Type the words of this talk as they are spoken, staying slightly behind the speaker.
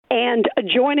And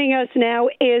joining us now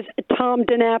is Tom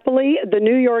DiNapoli, the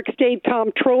New York State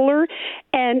Comptroller.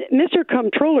 And Mr.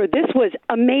 Comptroller, this was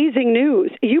amazing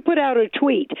news. You put out a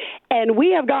tweet, and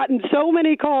we have gotten so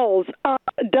many calls on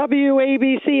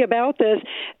WABC about this,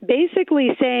 basically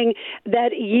saying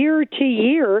that year to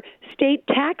year, state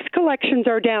tax collections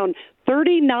are down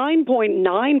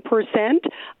 39.9%.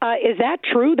 Is that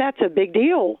true? That's a big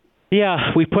deal.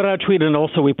 Yeah, we put out a tweet, and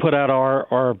also we put out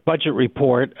our budget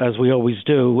report, as we always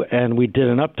do, and we did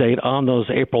an update on those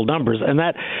April numbers. And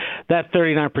that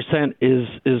 39% is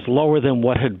lower than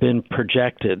what had been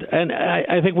projected. And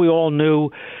I think we all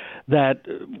knew that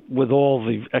with all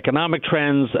the economic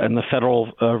trends and the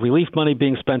federal relief money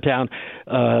being spent down,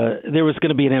 there was going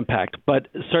to be an impact. But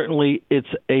certainly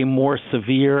it's a more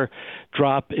severe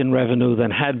drop in revenue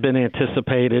than had been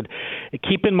anticipated.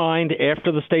 Keep in mind,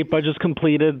 after the state budget's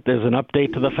completed, there's an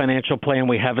update to the financial plan.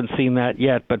 We haven't seen that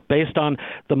yet. But based on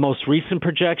the most recent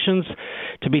projections,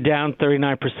 to be down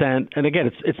 39%, and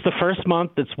again, it's the first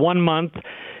month, it's 1 month.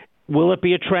 Will it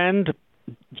be a trend?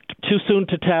 Too soon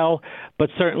to tell, but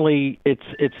certainly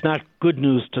it's not good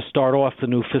news to start off the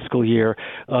new fiscal year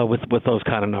with those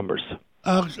kind of numbers.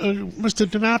 Mr.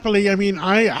 DiNapoli, I mean,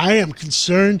 I am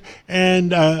concerned,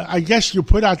 and I guess you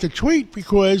put out the tweet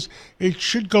because it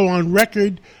should go on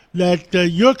record that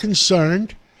you're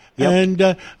concerned. Yep.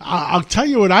 And I'll tell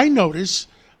you what I notice.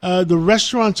 The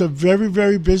restaurants are very,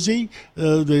 very busy.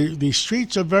 The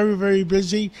streets are very, very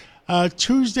busy.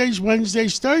 Tuesdays,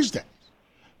 Wednesdays, Thursdays.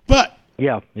 But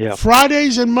yeah.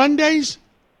 Fridays and Mondays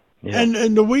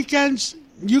and the weekends,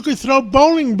 you could throw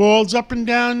bowling balls up and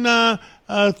down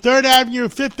 3rd Avenue,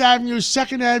 5th Avenue,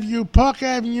 2nd Avenue, Park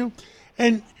Avenue.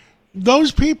 And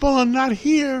those people are not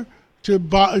here to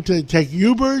take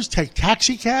Ubers, take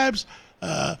taxi cabs,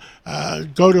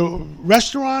 go to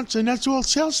restaurants, and that's all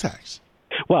sales tax.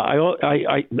 Well,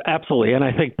 I absolutely. And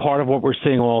I think part of what we're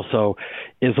seeing also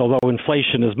is, although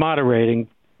inflation is moderating,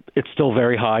 it's still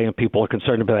very high, and people are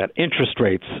concerned about that. Interest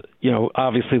rates,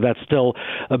 obviously that's still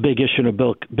a big issue and a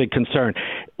big concern.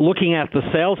 Looking at the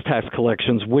sales tax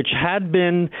collections, which had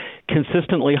been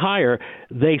consistently higher,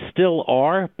 they still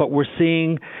are, but we're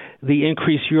seeing the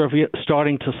increase year over year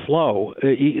starting to slow,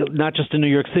 not just in New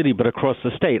York City, but across the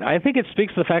state. I think it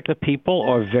speaks to the fact that people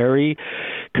are very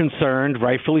concerned,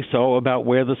 rightfully so, about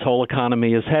where this whole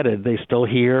economy is headed. They still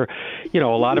hear, a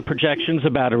lot of projections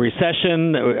about a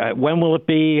recession. When will it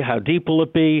be? How deep will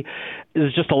it be?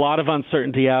 There's just a lot of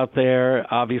uncertainty out there.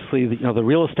 Obviously, the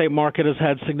real estate market has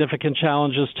had significant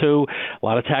challenges too. A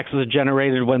lot of taxes are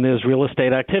generated when there's real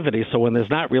estate activity. So when there's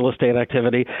not real estate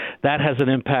activity, that has an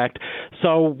impact.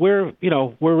 So we're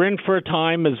in for a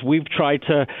time, as we've tried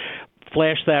to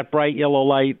flash that bright yellow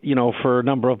light, for a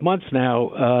number of months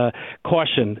now.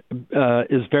 Caution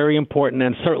is very important,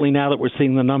 and certainly now that we're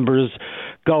seeing the numbers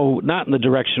go not in the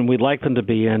direction we'd like them to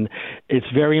be in, it's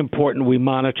very important we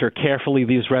monitor carefully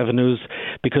these revenues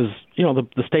because,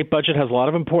 the state budget has a lot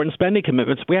of important spending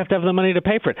commitments. We have to have the money to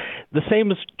pay for it. The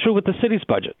same is true with the city's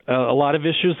budget. A lot of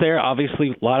issues there.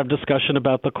 Obviously, a lot of discussion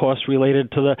about the costs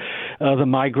related to the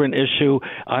migrant issue,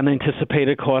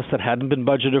 unanticipated costs that hadn't been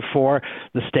budgeted for.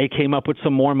 The state came up with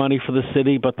some more money for the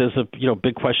city, but there's a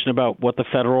big question about what the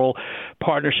federal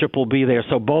partnership will be there.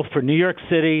 So both for New York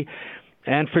City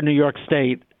and for New York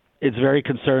State, it's very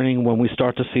concerning when we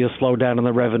start to see a slowdown in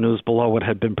the revenues below what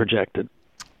had been projected.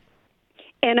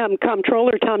 And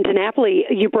Comptroller Tom DiNapoli,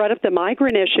 you brought up the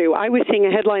migrant issue. I was seeing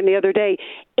a headline the other day,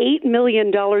 $8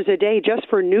 million a day just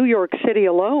for New York City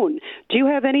alone. Do you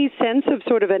have any sense of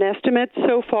sort of an estimate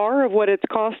so far of what it's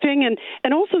costing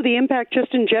and also the impact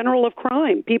just in general of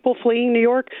crime? People fleeing New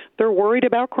York, they're worried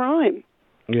about crime.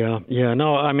 Yeah.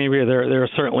 No, I mean, there are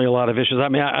certainly a lot of issues. I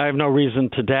mean, I have no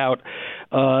reason to doubt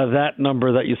that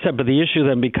number that you said, but the issue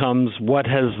then becomes what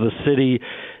has the city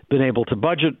been able to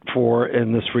budget for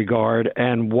in this regard,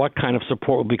 and what kind of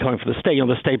support will be coming for the state.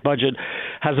 The state budget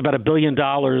has about $1 billion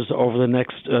over the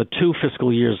next 2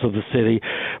 fiscal years of the city,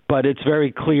 but it's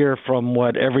very clear from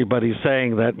what everybody's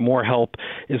saying that more help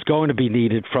is going to be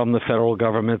needed from the federal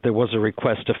government. There was a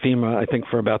request to FEMA, I think,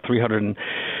 for about $350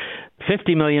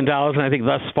 million, and I think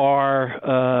thus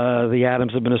far the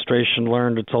Adams administration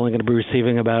learned it's only going to be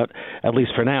receiving about, at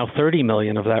least for now, $30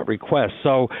 million of that request.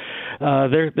 So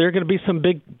there are going to be some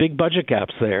big budget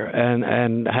gaps there,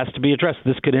 and has to be addressed.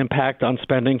 This could impact on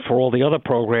spending for all the other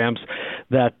programs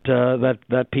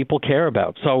that people care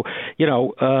about. So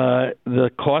the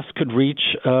cost could reach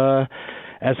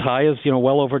as high as,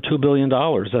 well over $2 billion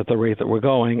at the rate that we're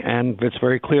going. And it's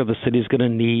very clear the city's going to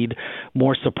need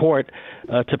more support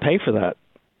to pay for that.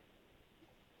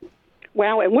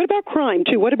 Wow, and what about crime,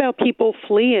 too? What about people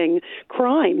fleeing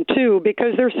crime, too,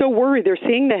 because they're so worried? They're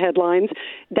seeing the headlines.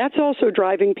 That's also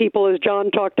driving people, as John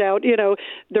talked out,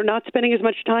 they're not spending as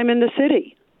much time in the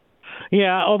city.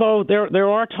 Yeah, although there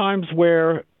are times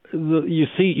where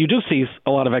you do see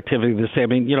a lot of activity this day. I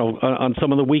mean, on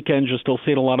some of the weekends, you're still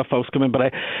seeing a lot of folks come in.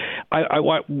 But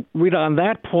I read on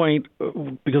that point,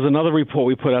 because another report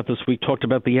we put out this week talked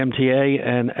about the MTA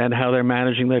and how they're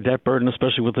managing their debt burden,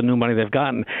 especially with the new money they've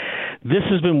gotten. This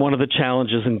has been one of the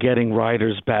challenges in getting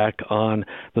riders back on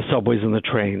the subways and the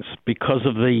trains because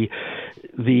of the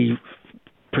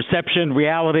perception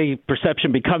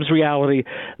becomes reality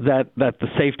that the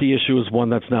safety issue is one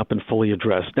that's not been fully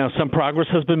addressed. Now, some progress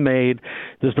has been made.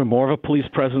 There's been more of a police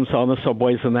presence on the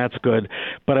subways, and that's good.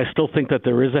 But I still think that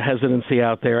there is a hesitancy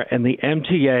out there, and the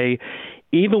MTA,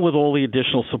 even with all the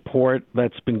additional support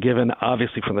that's been given,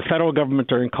 obviously, from the federal government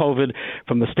during COVID,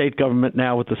 from the state government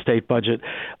now with the state budget,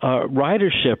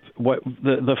 ridership,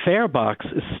 the fare box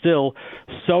is still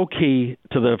so key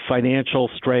to the financial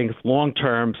strength,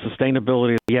 long-term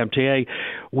sustainability of the MTA.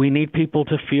 We need people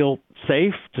to feel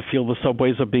safe, to feel the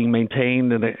subways are being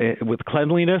maintained with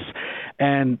cleanliness.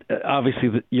 And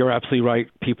obviously, you're absolutely right.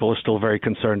 People are still very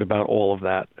concerned about all of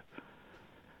that.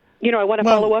 I want to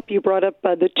follow up. You brought up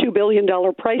the $2 billion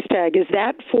price tag. Is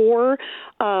that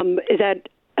is that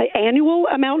an annual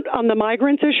amount on the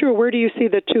migrants issue, or where do you see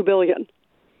the $2 billion?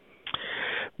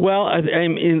 Well,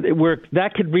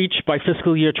 that could reach by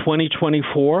fiscal year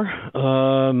 2024.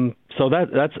 So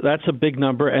that's a big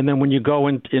number. And then when you go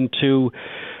into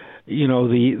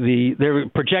they're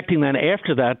projecting that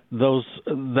after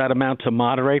that amount to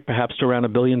moderate, perhaps to around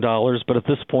 $1 billion. But at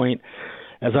this point,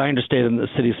 as I understand in the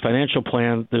city's financial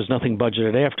plan, there's nothing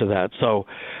budgeted after that. So,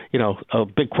 a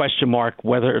big question mark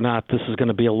whether or not this is going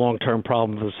to be a long-term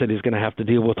problem the city's going to have to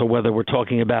deal with, or whether we're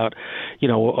talking about, a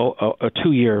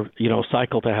 2-year,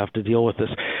 cycle to have to deal with this.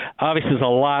 Obviously, there's a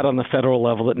lot on the federal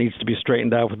level that needs to be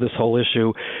straightened out with this whole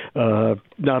issue,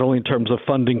 not only in terms of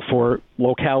funding for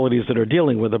localities that are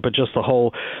dealing with it, but just the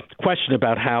whole question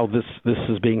about how this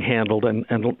is being handled. And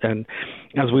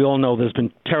as we all know, there's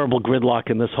been terrible gridlock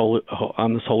in this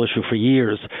whole issue for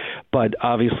years, but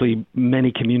obviously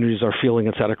many communities are feeling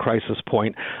it's at a crisis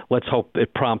point. Let's hope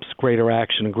it prompts greater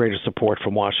action and greater support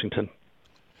from Washington.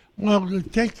 Well,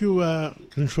 thank you,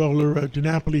 Comptroller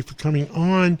DiNapoli, for coming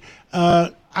on.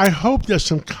 I hope there's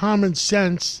some common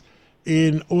sense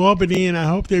in Albany, and I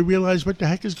hope they realize what the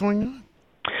heck is going on.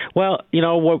 Well,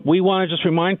 what we want to just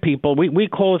remind people, we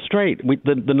call it straight.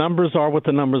 The numbers are what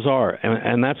the numbers are,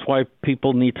 and that's why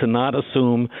people need to not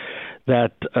assume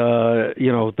that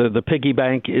the piggy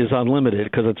bank is unlimited,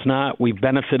 because it's not. We've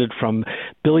benefited from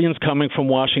billions coming from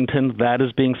Washington. That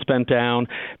is being spent down.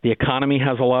 The economy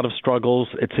has a lot of struggles.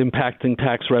 It's impacting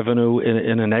tax revenue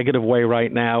in a negative way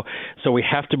right now. So we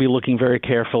have to be looking very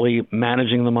carefully,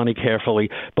 managing the money carefully,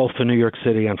 both for New York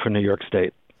City and for New York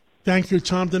State. Thank you,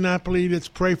 Tom DiNapoli. Let's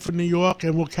pray for New York,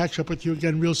 and we'll catch up with you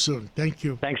again real soon. Thank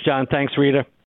you. Thanks, John. Thanks, Rita.